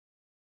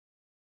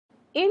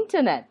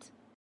Internet.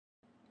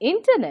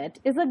 Internet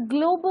is a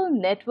global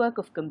network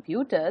of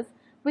computers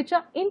which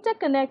are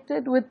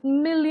interconnected with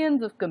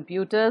millions of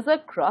computers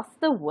across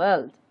the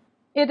world.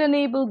 It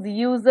enables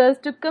users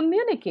to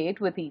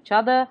communicate with each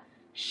other,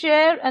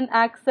 share and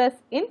access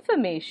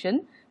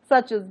information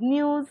such as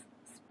news,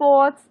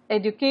 sports,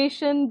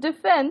 education,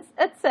 defense,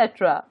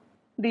 etc.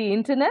 The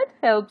Internet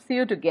helps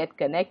you to get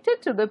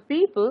connected to the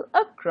people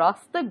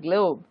across the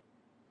globe.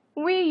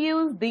 We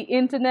use the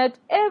Internet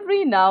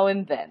every now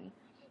and then.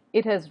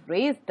 It has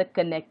raised the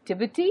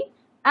connectivity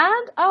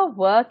and our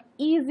work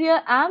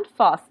easier and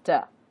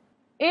faster.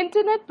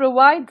 Internet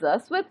provides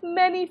us with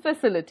many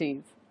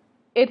facilities.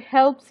 It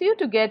helps you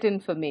to get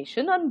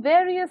information on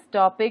various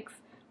topics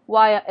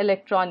via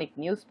electronic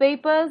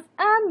newspapers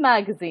and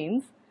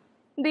magazines.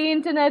 The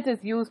Internet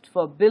is used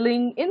for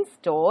billing in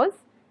stores.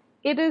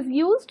 It is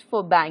used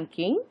for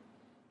banking.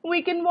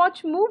 We can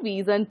watch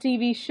movies and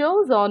TV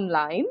shows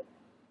online.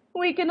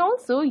 We can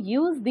also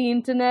use the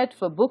Internet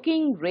for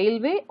booking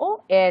railway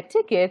or air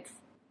tickets,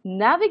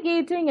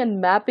 navigating and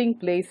mapping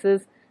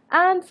places,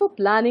 and for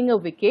planning a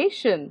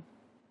vacation.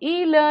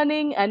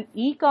 E-learning and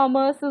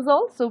e-commerce is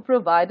also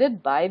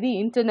provided by the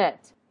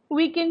Internet.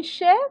 We can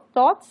share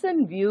thoughts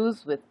and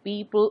views with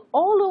people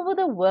all over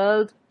the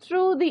world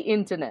through the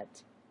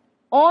Internet.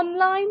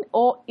 Online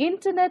or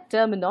Internet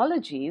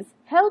terminologies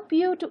help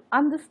you to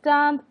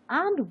understand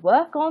and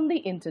work on the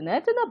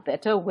Internet in a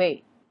better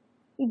way.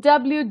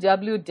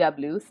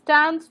 www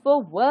stands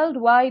for World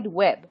Wide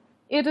Web.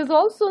 It is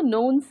also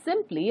known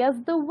simply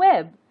as the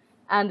web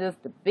and is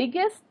the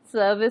biggest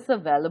service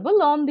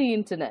available on the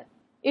Internet.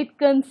 It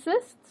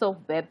consists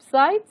of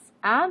websites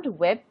and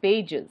web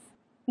pages.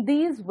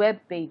 These web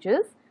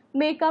pages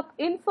make up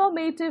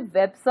informative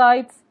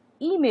websites,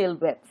 email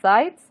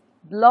websites,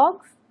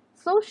 blogs,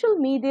 social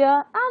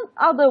media, and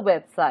other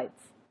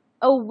websites.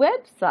 A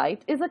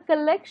website is a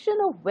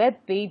collection of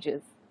web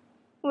pages.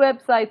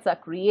 Websites are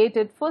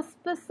created for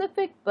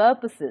specific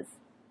purposes.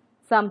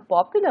 Some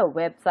popular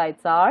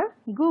websites are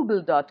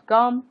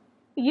google.com,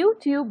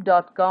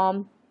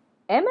 youtube.com,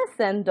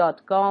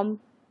 msn.com,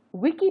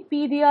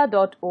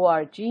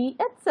 wikipedia.org,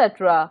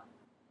 etc.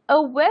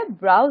 A web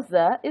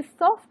browser is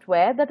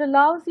software that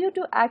allows you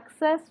to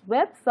access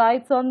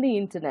websites on the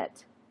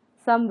Internet.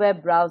 Some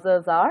web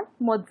browsers are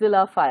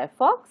Mozilla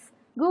Firefox,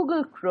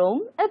 Google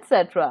Chrome,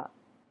 etc.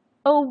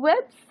 A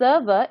web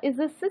server is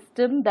a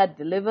system that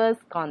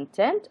delivers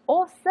content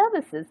or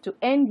services to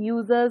end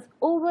users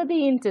over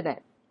the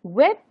Internet.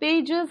 Web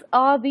pages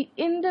are the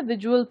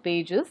individual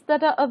pages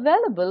that are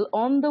available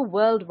on the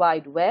World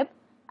Wide Web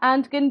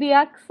and can be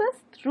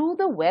accessed through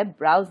the web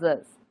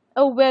browsers.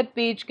 A web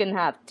page can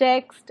have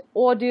text,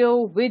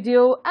 audio,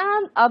 video,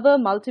 and other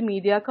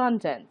multimedia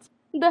content.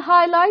 The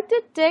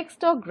highlighted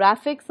text or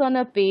graphics on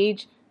a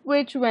page,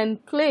 which when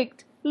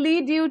clicked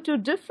lead you to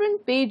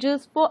different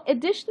pages for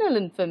additional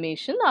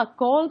information, are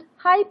called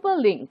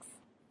hyperlinks.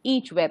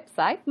 Each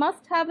website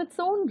must have its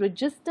own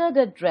registered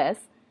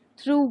address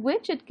through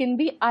which it can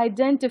be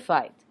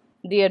identified.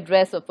 The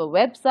address of a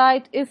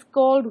website is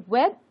called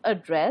web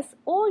address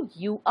or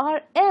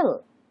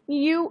URL.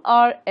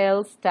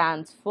 URL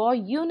stands for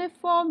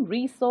Uniform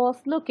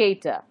Resource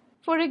Locator.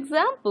 For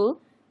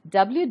example,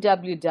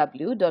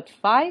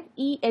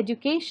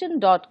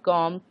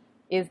 www.5eeducation.com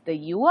is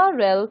the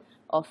URL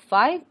of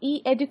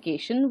 5E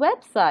Education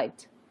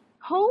website.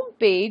 Home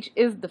page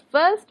is the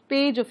first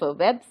page of a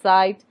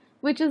website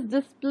which is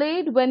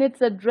displayed when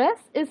its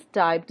address is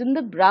typed in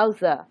the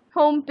browser.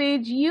 Home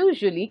page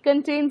usually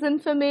contains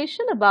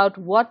information about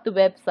what the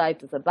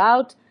website is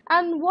about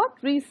and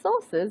what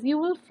resources you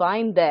will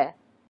find there.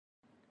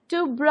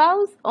 To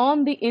browse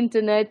on the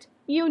Internet,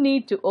 you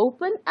need to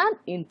open an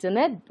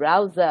Internet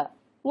browser.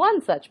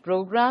 One such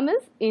program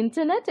is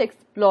Internet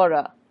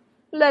Explorer.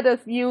 Let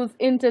us use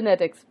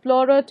Internet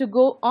Explorer to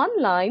go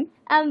online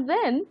and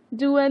then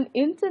do an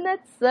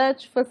Internet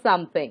search for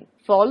something.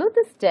 Follow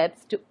the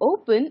steps to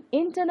open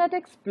Internet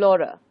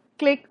Explorer.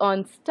 Click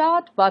on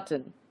Start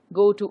button.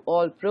 Go to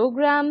All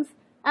Programs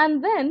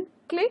and then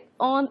click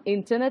on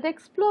Internet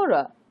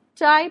Explorer.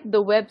 Type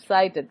the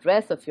website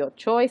address of your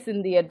choice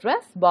in the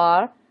address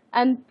bar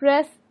and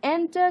press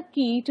Enter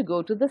key to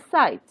go to the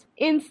site.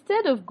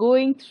 Instead of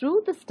going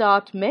through the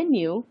Start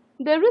menu,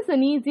 there is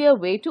an easier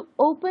way to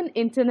open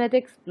Internet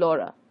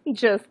Explorer.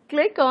 Just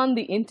click on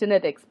the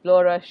Internet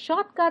Explorer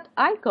shortcut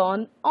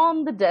icon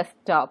on the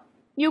desktop.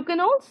 You can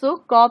also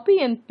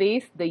copy and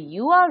paste the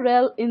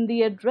URL in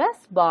the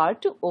address bar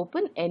to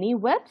open any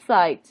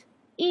website.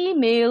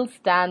 Email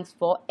stands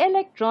for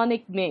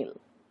electronic mail.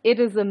 It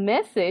is a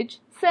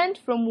message sent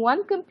from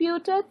one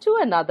computer to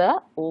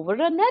another over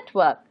a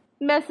network.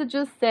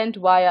 Messages sent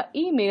via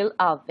email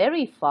are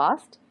very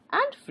fast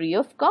and free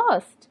of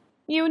cost.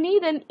 You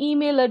need an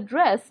email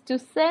address to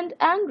send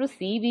and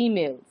receive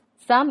emails.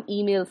 Some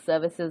email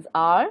services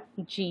are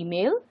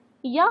Gmail,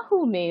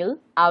 Yahoo Mail,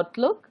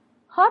 Outlook,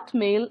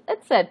 Hotmail,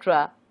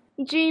 etc.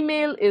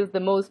 Gmail is the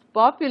most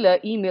popular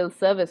email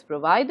service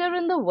provider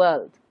in the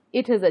world.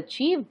 It has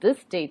achieved this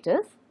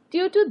status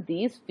due to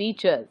these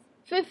features: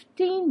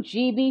 15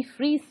 GB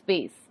free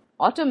space,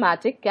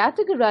 automatic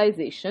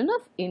categorization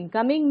of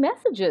incoming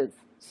messages,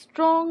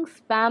 strong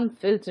spam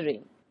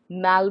filtering,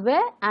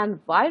 malware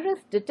and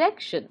virus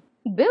detection,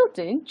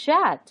 built-in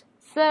chat,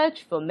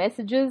 search for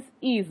messages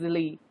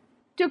easily.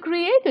 To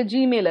create a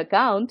Gmail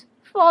account,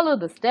 follow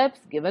the steps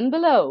given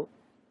below.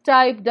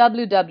 Type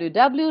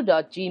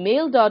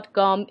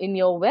www.gmail.com in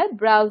your web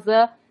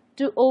browser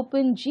to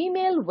open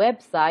Gmail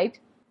website.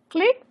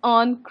 Click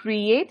on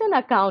Create an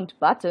Account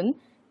button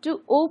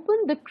to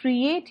open the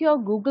Create Your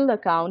Google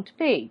Account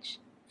page.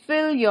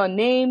 Fill your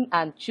name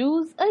and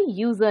choose a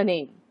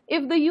username.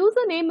 If the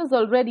username is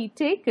already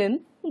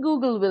taken,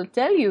 Google will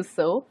tell you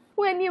so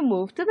when you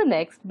move to the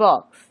next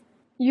box.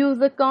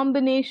 Use a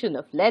combination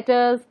of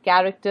letters,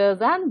 characters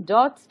and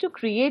dots to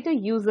create a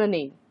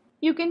username.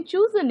 You can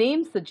choose a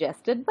name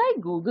suggested by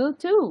Google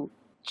too.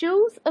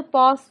 Choose a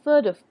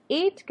password of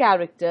 8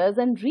 characters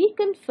and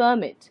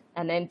reconfirm it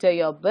and enter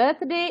your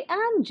birthday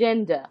and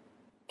gender.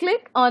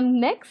 Click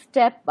on Next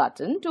Step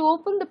button to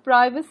open the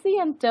Privacy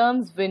and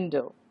Terms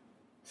window.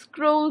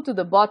 Scroll to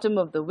the bottom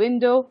of the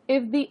window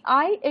if the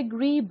I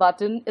agree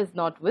button is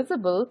not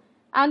visible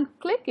and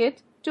click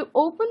it to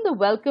open the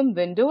welcome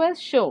window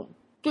as shown.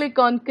 Click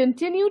on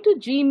Continue to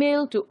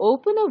Gmail to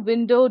open a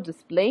window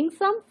displaying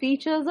some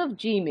features of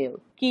Gmail.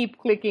 Keep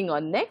clicking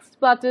on Next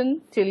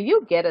button till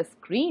you get a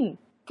screen.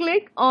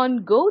 Click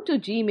on Go to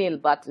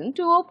Gmail button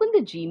to open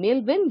the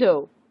Gmail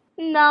window.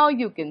 Now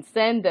you can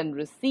send and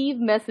receive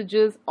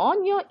messages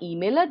on your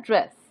email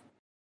address.